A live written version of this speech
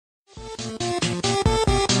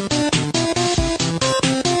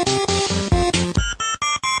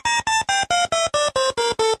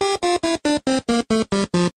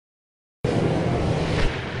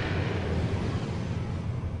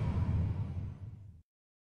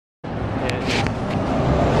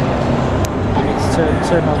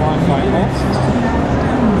turn my Wi-Fi off.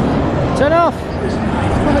 Turn off!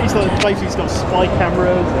 He's got basically he's got spy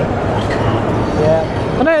cameras.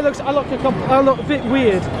 Yeah. I know it looks. I look a bit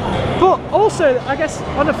weird, but also I guess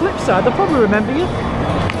on the flip side, they'll probably remember you.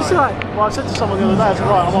 It's like, well, I said to someone the other day, I said,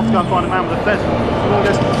 right, I'm off to go and find a man with a pheasant. And he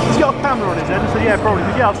goes, he's got a camera on his head. I said, yeah, probably.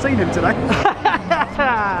 But yeah, I've seen him today.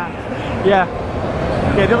 yeah.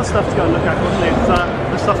 Yeah, the other stuff to go and look at quickly is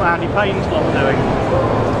the stuff that Andy Payne's not doing.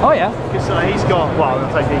 Oh yeah. Because he's got, well, I'll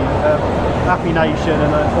take the Happy Nation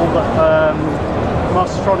and all that.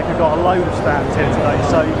 Mastertronica got a load of stands here today.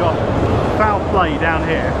 So you've got Foul Play down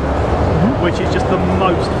here, which is just the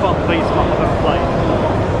most fun beat 'em up I've ever played.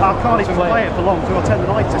 I can't even play it for long because I've got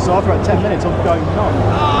tendonitis, so after about 10 minutes I'm going numb.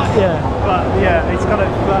 Yeah. But yeah, it's kind of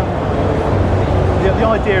the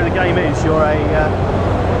idea of the game is you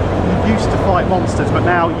used to fight monsters, but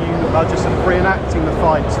now you are just sort of reenacting the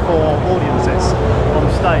fights for audiences on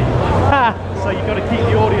stage. So you've got to keep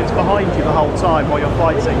the audience behind you the whole time while you're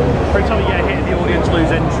fighting. Every time you get hit, the audience lose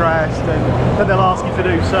interest, and then they'll ask you to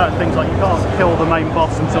do certain things like you can't kill the main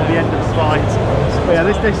boss until the end of the fight. But yeah,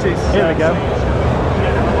 this is here we go.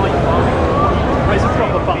 It's a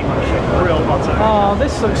proper button machine, a real button. Oh,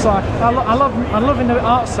 this looks like I'm loving the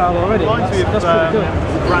art style already. That's pretty good.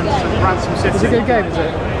 Ransom City. It's a good game, is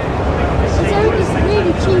it? It's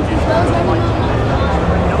really cheap as well.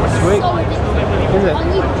 Sweet. So ridiculous. Is it? I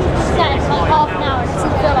need to set it for like half an hour. It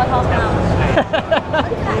doesn't feel like half an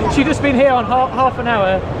hour. She's just been here on half an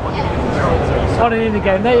hour on an indie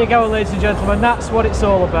game. There you go, ladies and gentlemen. That's what it's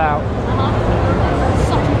all about.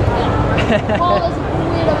 Such a good game.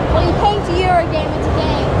 Well, you came to Eurogamer to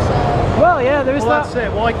game, so... Well, yeah, there is that. That's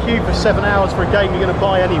it. Why queue for 7 hours for a game you're going to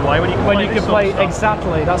buy anyway when you can play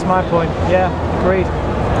exactly. That's my point. Yeah, agreed.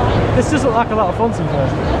 This does look like a lot of fun to me.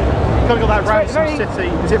 You've got that Ransom City.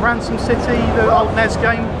 Is it Ransom City, the old NES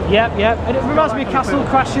game? Yep, yep. And it reminds me of Castle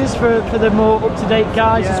Crashes for the more up-to-date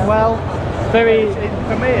guys as well. Very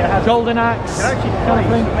for me, it has Golden Axe. It actually plays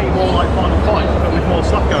for me more like Final Fight, but with more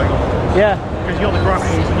stuff going on. Yeah. Because you got the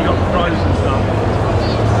graphics and you got the prizes and stuff.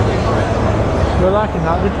 We're liking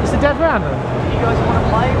that. It's a dead round then. You guys want to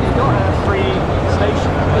play? We've got a free station.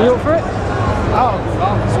 Are you up for it? Oh,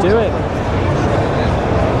 let's do it.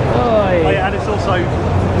 Oh yeah, and it's also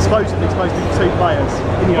supposedly supposed to be 2 players.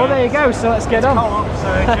 Well, there you go. So let's get on. Co-op, so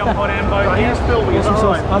jump on in both. He's filming, is that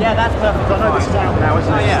right? Yeah, that's perfect. I know this is out now,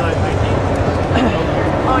 isn't it? Yeah.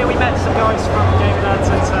 Oh yeah, we met some guys from Gamerdads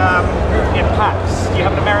at in PAX. Do you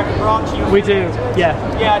have an American branch? We do, yeah.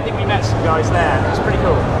 Yeah, I think we met some guys there. It's pretty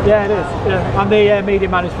cool. Yeah, it is. Yeah. I'm the media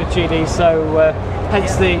manager for GD, so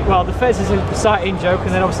hence the Fez is a sight-in joke,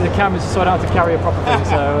 and then obviously the cameras so I don't have to carry a proper thing,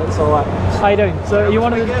 so it's all right. How you doing? So are you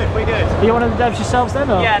one of the Are you one of the devs yourselves then?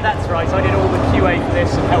 Or? Yeah, that's right. I did all the QA for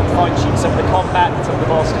this and helped fine-tune some of the combat and some of the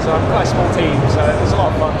boss because I'm quite a small team, so it was a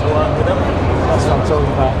lot of fun to work with them. That's what I'm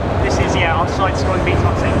talking about. This is, our side-scrolling beat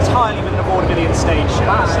up entirely within a vaudevillian stage show.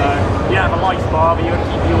 So you don't have a life bar, but you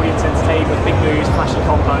keep the audience entertained with big moves, flashy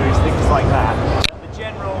combos, things like that. The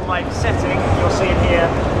general setting you're seeing here,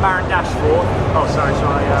 Baron Dashforth. Oh, sorry.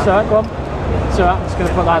 Sorry, go on. So I'm just going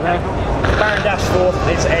to put that there. Baron Dashforth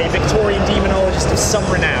is a Victorian demonologist of some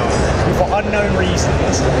renown who, for unknown reasons,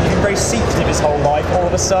 he's been very secretive his whole life. All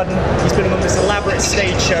of a sudden, he's been on this elaborate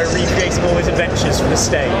stage show recreating all his adventures for the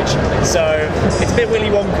stage. So it's a bit Willy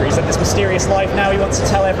Wonka. He's had this mysterious life now. He wants to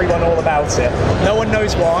tell everyone all about it. No one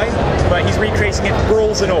knows why, but he's recreating it,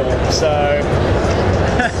 brawls and all. So.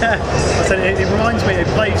 So it reminds me, it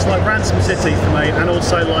plays like Ransom City for me, and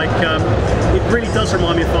also like it really does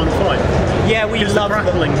remind me of Final Fight. Yeah, we love the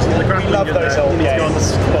grappling those old games. Go on the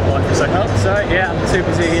spotlight for a second. Oh, sorry, yeah, I'm too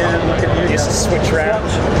busy looking at you. Just switch around.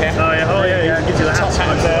 Yeah. Oh yeah, it gives you the hat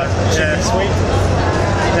smoke. Yeah, sweet.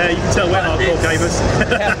 Yeah, you can tell we're hardcore gamers.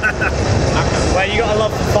 Well, you got to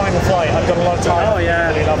love the Final Fight. I've got a lot of time. Oh yeah, I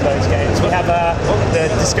really love those games. We have the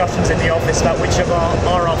discussions in the office about which of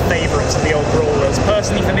are our favourites of the old brawlers.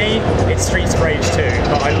 Personally, for me, it's Streets of Rage 2.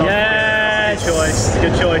 But I love.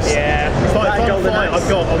 Good choice. Yeah. Final Fight I've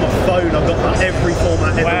got on my phone. I've got every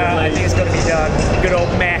format ever released. I think it's got to be done. Good old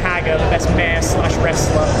Mayor Hager, the best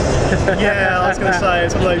mayor/wrestler. Yeah, I was going to say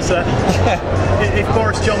it's one of those. If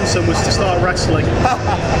Boris Johnson was to start wrestling,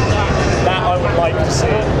 that I would like to see.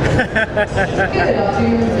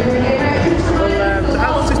 Well,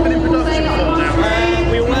 how long's this been in production for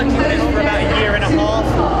now? We were working on it for about a year and a half.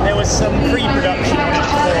 There was some pre-production on it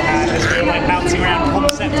beforehand as we were bouncing around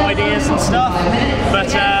concept ideas and stuff.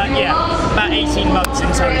 But yeah, about 18 months in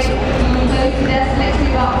total. It's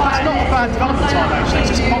not a bad development time actually, it's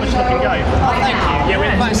just a polished looking game. Oh, thank you. Yeah,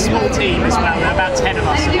 we're quite a small team as well. There are about 10 of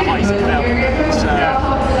us at the height of development. So,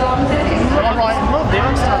 But I'm right in love the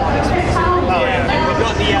art style on this. We've got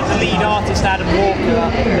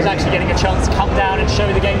is actually getting a chance to come down and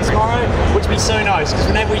show the game tomorrow, which would be so nice, because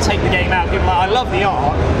whenever we take the game out, people are like, I love the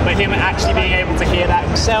art, but him actually being able to hear that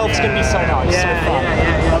himself is going to be so nice, so fun.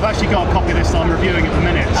 I've actually got a copy of this that I'm reviewing at the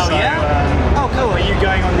minute. Oh, so, yeah? Oh, cool. Are you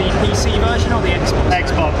going on the PC version or the Xbox?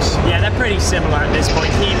 Xbox. Yeah, they're pretty similar at this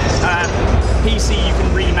point. PC, you can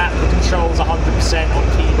remap the controls 100% on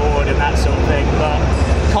keyboard and that sort of thing, but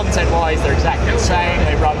content-wise, they're exactly the same.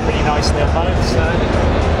 They run pretty nicely on both, so...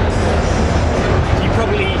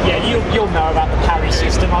 Probably, yeah, you'll know about the parry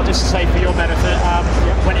system. I'll just say for your benefit,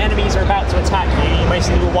 when enemies are about to attack you, you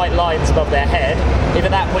basically little white lines above their head. If at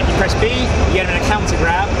that point you press B, you get them in a counter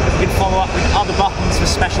grab. You can follow up with other buttons for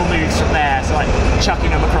special moves from there, so like chucking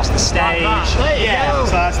them across the stage.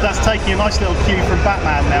 So that's taking a nice little cue from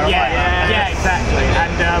Batman there. Yeah, exactly.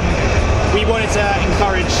 And we wanted to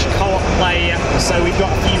encourage co-op play, so we've got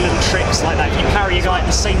a few little tricks like that. If you parry a guy at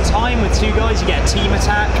the same time with two guys, you get a team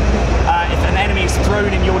attack. If an enemy is thrown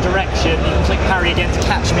in your direction, you can click parry again to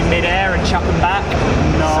catch him in mid-air and chuck him back.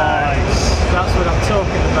 Nice. So, that's what I'm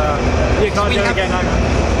talking about.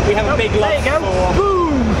 We have a big love for...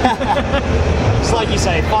 Boom! It's like you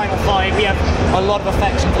say, Final Fight, we have a lot of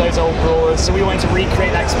affection for those old brawlers, so we wanted to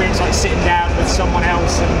recreate that experience, like sitting down with someone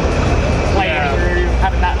else and playing through,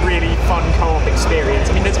 having that really fun co-op experience.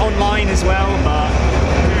 I mean, there's online as well, but...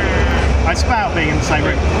 It's about being in the same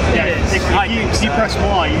room. Yeah, if you press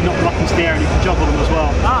Y, you knock them up into the air and you can juggle them as well.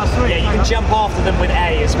 Ah, sweet. Yeah, you can jump after them with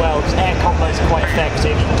A as well, because air combos are quite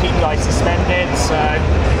effective. You can keep guys suspended, so...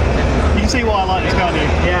 You can see why I like this, can't you?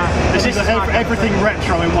 Yeah. This is everything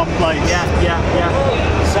retro in one place. Yeah.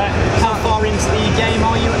 So, how far into the game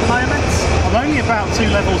are you at the moment? I'm only about 2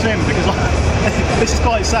 levels in, because this is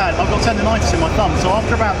quite sad. I've got tendonitis in my thumb, so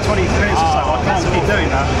after about 20 minutes or so, I can't keep doing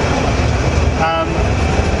that.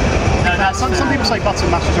 Some people say button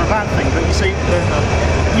mashes are a bad thing, but you see,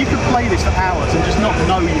 you could play this for hours and just not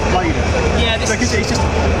know you've played it. Yeah, because it's just,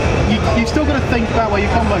 you've still got to think about where your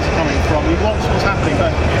combos are coming from, you watch what's happening,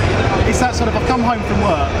 but it's that sort of, I've come home from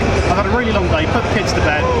work, I've had a really long day, put the kids to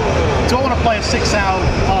bed, do I want to play a 6-hour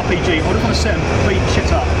RPG, or do I want to sit and beat shit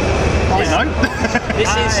up? I know.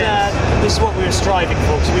 This is what we were striving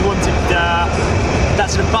for, because we wanted that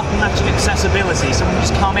sort of button matching accessibility. Someone can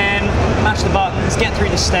just come in, match the buttons, get through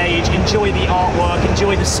the stage, enjoy the artwork,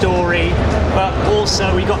 enjoy the story, but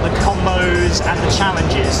also we got the combos and the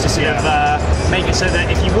challenges to sort of make it so that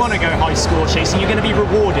if you want to go high score chasing, you're going to be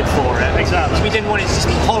rewarded for it. Exactly. So we didn't want it to just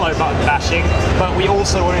be hollow button bashing, but we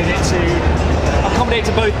also wanted it to accommodate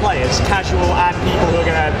to both players, casual and people who are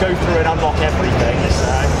going to go through and unlock everything. So.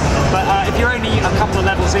 But if you're only a couple of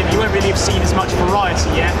levels in, you won't really have seen as much variety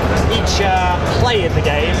yet. Each play in the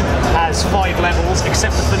game has 5 levels,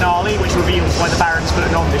 except the finale, which reveals why the Baron's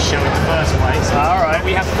putting on this show in the first place. Alright.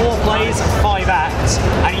 We have 4 plays, 5 acts,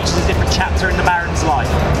 and each is a different chapter in the Baron's life.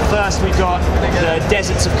 First, we've got the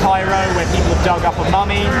deserts of Cairo, where people have dug up a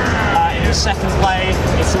mummy. In the second play,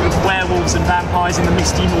 it's sort of werewolves and vampires in the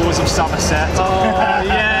misty moors of Somerset. Oh,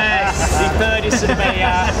 yes! The third is sort of a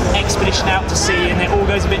expedition out to sea, and it all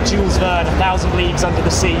goes a bit Jules Verne, 1,000 Leagues Under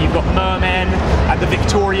the Sea. You've got mermen and the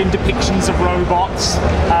Victorian depictions of robots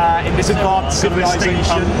in this advanced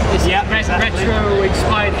civilization. Yeah, exactly.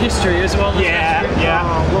 Retro-inspired history as well. Yeah.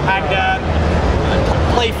 And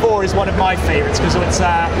Play 4 is one of my favourites because it's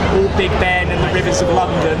all Big Ben and the rivers of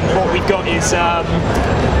London. What we've got is a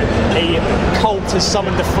cult has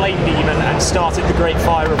summoned a flame demon and started the Great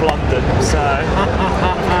Fire of London. So,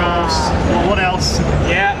 well, what else?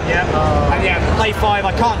 Yeah. And Play 5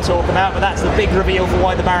 I can't talk about, but that's the big reveal for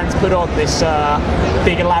why the Baron's put on this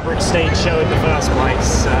big elaborate stage show in the first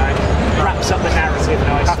place. Wraps up the narrative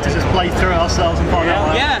nicely. Have to just play through it ourselves and find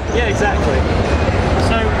out. Yeah, exactly.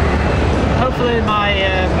 So, hopefully my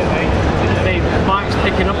mic's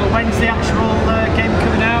picking up, but when's the actual game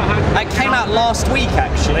coming out? It came out last week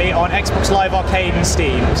actually on Xbox Live Arcade and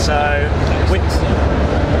Steam, so with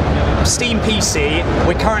Steam PC,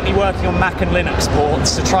 we're currently working on Mac and Linux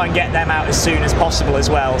ports to try and get them out as soon as possible as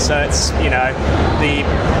well. So it's, the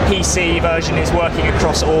PC version is working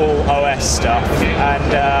across all OS stuff,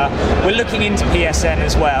 and we're looking into PSN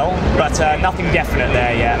as well, but nothing definite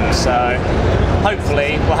there yet. So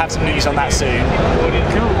hopefully we'll have some news on that soon.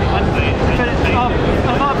 Cool.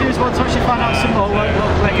 If our viewers want to actually find out some more,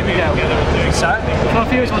 where can they go? So? If our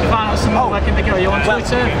viewers want to find out some more, where can they go? Are you on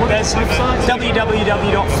Twitter? There's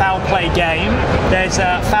www.foulplaygame. There's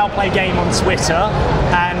Foul Play Game on Twitter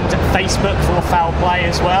and Facebook for Foul Play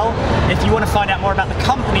as well. If you want to find out more about the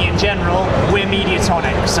company in general, we're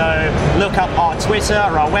Mediatonic. So look up our Twitter,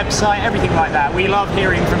 our website, everything like that. We love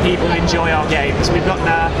hearing from people who enjoy our games. We've got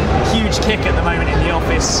a huge kick at the moment in the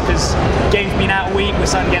office because the game's been out a week. We're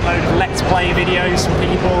starting to get a load of Let's Play videos from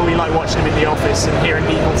people. We like watching them in the office and hearing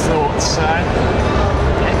people's thoughts.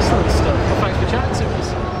 Excellent stuff. Well, thanks for chatting to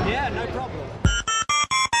us.